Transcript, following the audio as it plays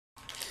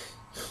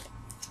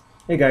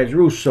Hey guys,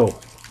 Russo.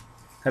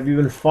 Have you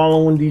been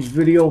following these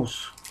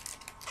videos?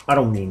 I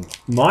don't mean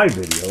my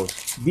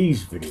videos,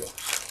 these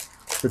videos.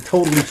 The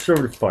totally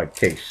certified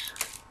case.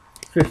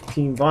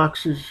 15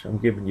 boxes. I'm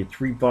giving you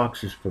 3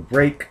 boxes for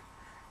break.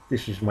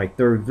 This is my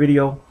 3rd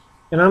video,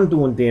 and I'm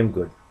doing damn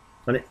good.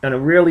 On a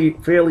really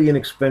fairly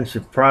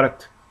inexpensive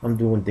product, I'm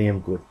doing damn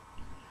good.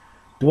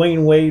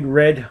 Doin Wade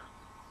Red. A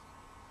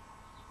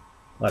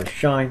lot of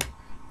shine.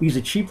 These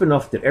are cheap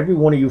enough that every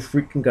one of you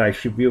freaking guys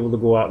should be able to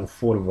go out and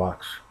afford a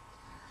box.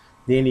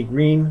 Danny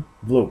Green,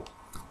 blue.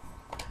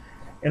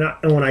 And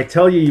when I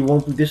tell you you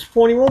won't be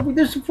disappointed, you won't be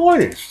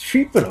disappointed. It's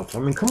cheap enough. I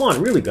mean, come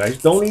on, really, guys.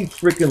 Don't eat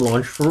freaking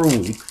lunch for a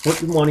week.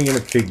 Put your money in a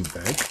piggy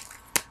bank.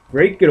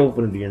 Break it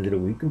open at the end of the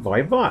week and buy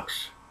a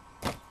box.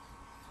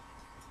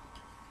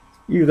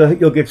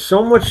 You'll get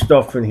so much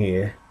stuff in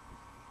here.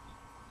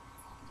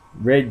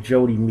 Red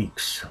Jody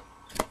Meeks.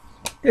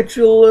 That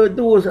you'll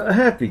do a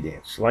happy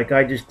dance, like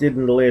I just did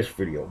in the last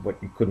video.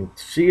 But you couldn't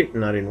see it,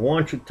 and I didn't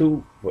want you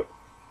to. But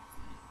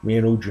me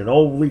and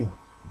Ujanovli.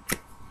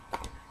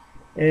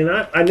 And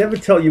I never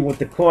tell you what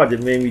the card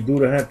that made me do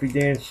the happy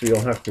dance, so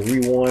you'll have to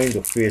rewind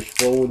or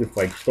fast forward if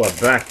I start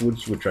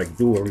backwards, which I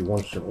do every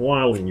once in a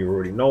while, and you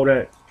already know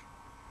that.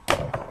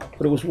 But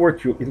it'll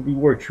be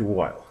worth your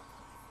while.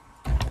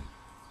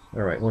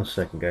 All right, 1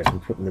 second, guys. I'm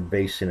putting the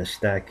base in a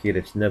stack here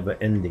that's never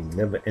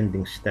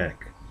ending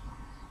stack.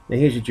 Now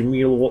here's a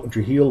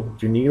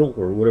Janeel,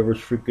 or whatever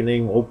his freaking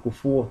name,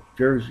 Okafor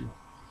jersey.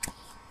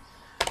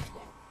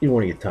 He's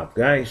one of your top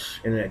guys,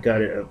 and I got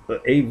a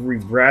Avery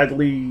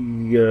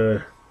Bradley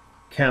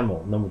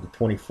camo, number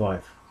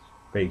 25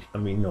 base. I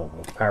mean, no,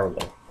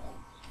 parallel.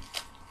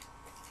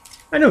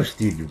 I know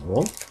Steve, you're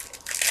wrong.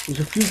 There's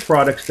a few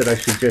products that I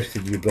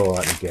suggested you go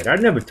out and get. I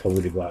never told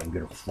you to go out and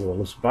get a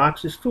flawless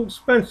box. It's too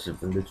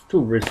expensive and it's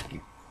too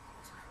risky.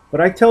 But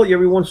I tell you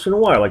every once in a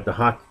while, like the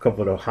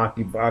couple of the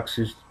hockey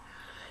boxes.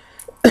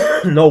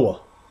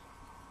 Noah.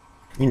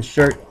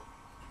 Insert.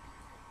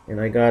 And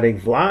I got a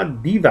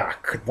Vladi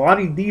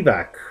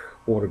Divac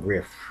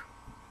autograph.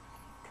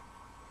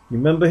 You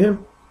remember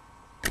him?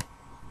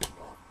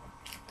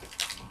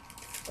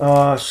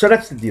 So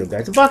that's the deal,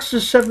 guys. The box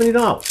is $70.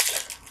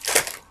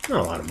 Not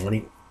a lot of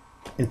money.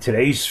 In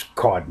today's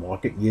card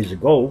market, years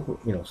ago,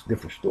 you know, it's a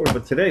different story.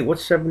 But today,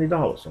 what's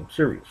 $70? I'm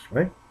serious,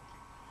 right?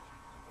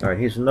 All right,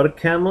 here's another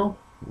camo.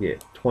 Yeah,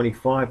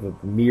 25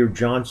 of Amir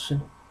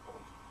Johnson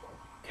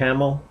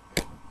camo.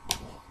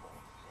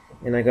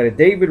 And I got a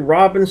David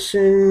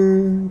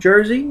Robinson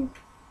jersey.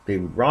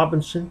 David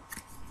Robinson.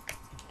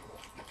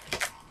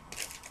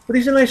 But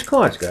these are nice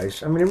cards,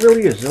 guys. I mean, it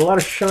really is. There's a lot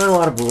of shine, a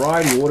lot of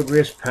variety,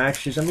 autographs,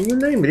 patches. I mean, you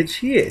name it. It's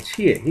here. It's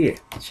here.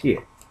 It's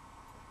here.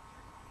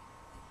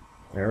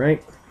 All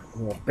right.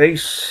 More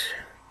base.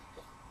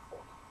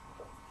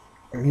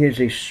 And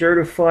here's a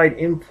certified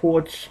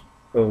imports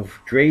of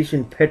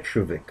Drazen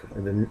Petrovic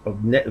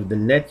of the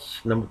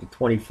Nets, number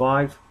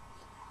 25.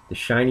 The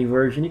shiny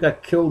version. He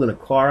got killed in a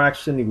car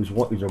accident. He was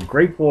a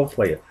great ball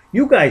player.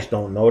 You guys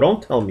don't know.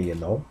 Don't tell me you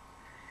know.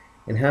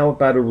 And how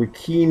about a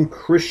Rakeem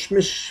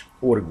Christmas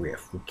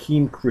autograph?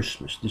 Rakeem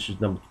Christmas. This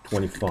is number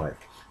 25.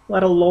 A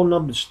lot of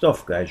low-numbered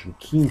stuff, guys.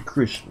 Rakeem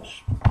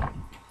Christmas.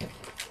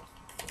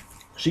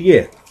 So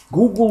yeah,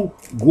 Google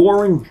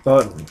Goran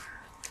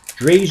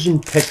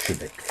Drazen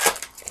Petrovic.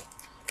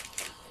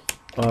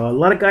 A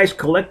lot of guys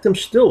collect them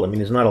still. I mean,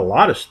 there's not a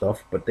lot of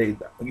stuff, but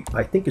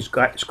I think his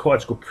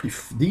cards go pretty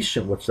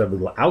decent. What's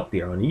out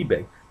there on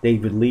eBay?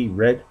 David Lee,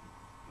 red.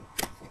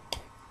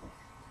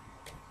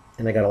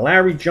 And I got a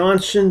Larry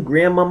Johnson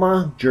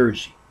Grandmama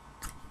jersey.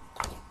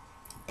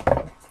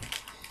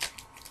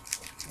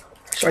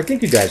 So I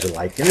think you guys are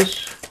liking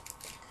this.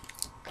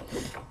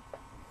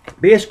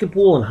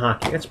 Basketball and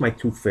hockey. That's my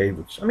 2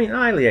 favorites. I mean,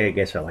 I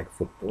guess I like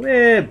football.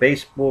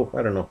 Baseball.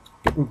 I don't know. It's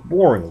getting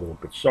boring a little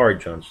bit. Sorry,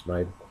 John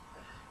Snyder.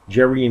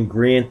 Jerry and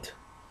Grant,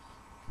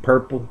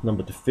 purple,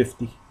 number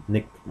 50.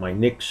 My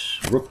Knicks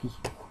rookie.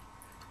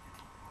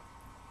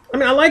 I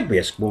mean, I like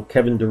basketball.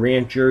 Kevin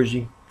Durant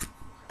jersey.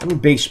 I mean,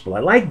 baseball.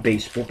 I like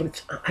baseball,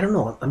 but I don't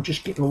know. I'm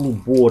just getting a little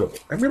bored of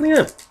it. I really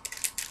am.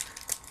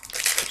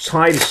 I'm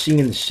tired of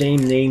seeing the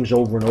same names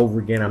over and over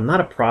again. I'm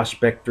not a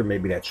prospector.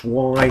 Maybe that's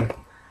why.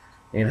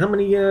 And how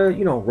many,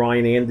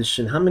 Ryan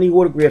Anderson, how many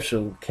autographs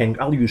of Ken?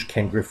 I'll use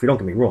Ken Griffey. Don't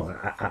get me wrong.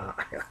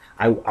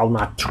 I'll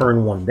not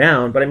turn one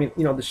down. But I mean,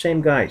 the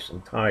same guys.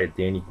 I'm tired.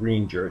 Danny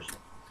Green jersey.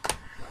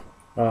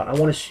 I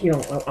want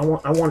to,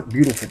 I want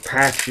beautiful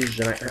patches,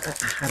 and I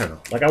don't know.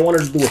 Like I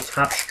wanted to do a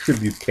Topps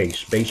tribute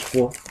case,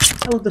 baseball.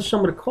 I looked at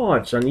some of the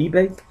cards on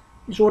eBay.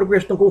 These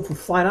autographs don't go for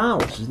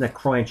 $5. Isn't that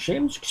crying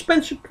shame? It's an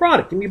expensive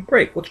product. Give me a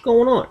break. What's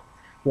going on?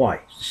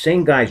 Why? It's the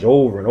same guys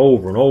over and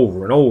over and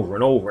over and over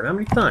and over. And how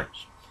many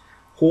times?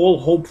 Hall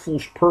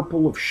Hopefuls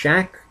purple of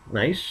Shaq.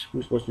 Nice.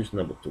 What's this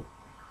number 2?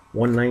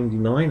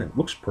 199. It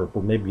looks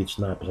purple. Maybe it's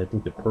not, because I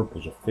think the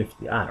purples are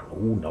 50. I don't know.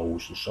 Who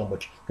knows? There's so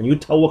much. Can you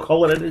tell what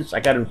color that is? I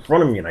got it in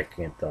front of me and I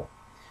can't tell.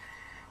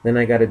 Then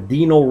I got a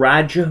Dino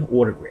Radja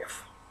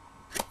autograph.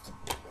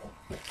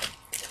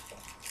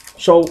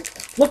 So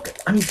Look,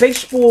 I mean,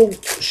 baseball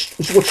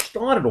is what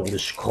started all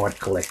this card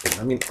collecting.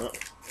 I mean,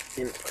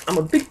 I'm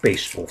a big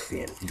baseball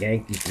fan, the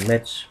Yankees, the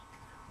Mets,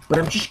 but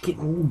I'm just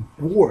getting a little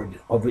bored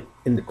of it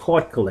in the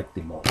card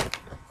collecting mode.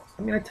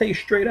 I mean, I tell you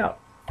straight out.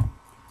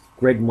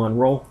 Greg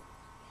Monroe.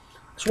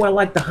 That's why I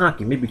like the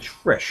hockey. Maybe it's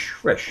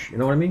fresh, you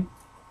know what I mean?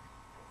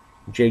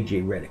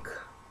 J.J. Redick.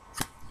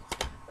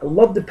 I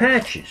love the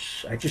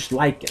patches. I just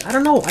like it. I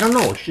don't know.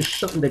 It's just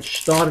something that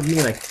started me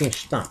and I can't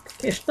stop.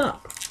 Can't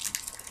stop.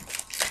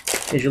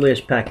 Here's your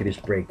last pack of this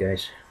break,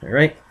 guys. All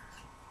right.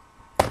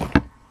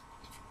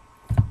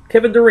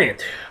 Kevin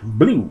Durant.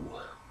 Blue.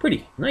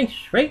 Pretty. Nice,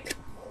 right?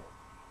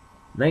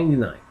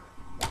 99.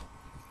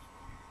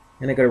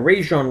 And I got a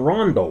Rajon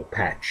Rondo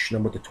patch.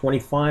 Number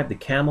 25. The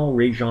Camo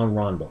Rajon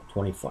Rondo.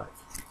 25.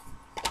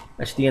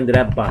 That's the end of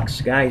that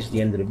box, guys. The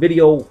end of the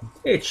video.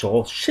 It's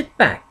all. Sit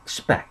back.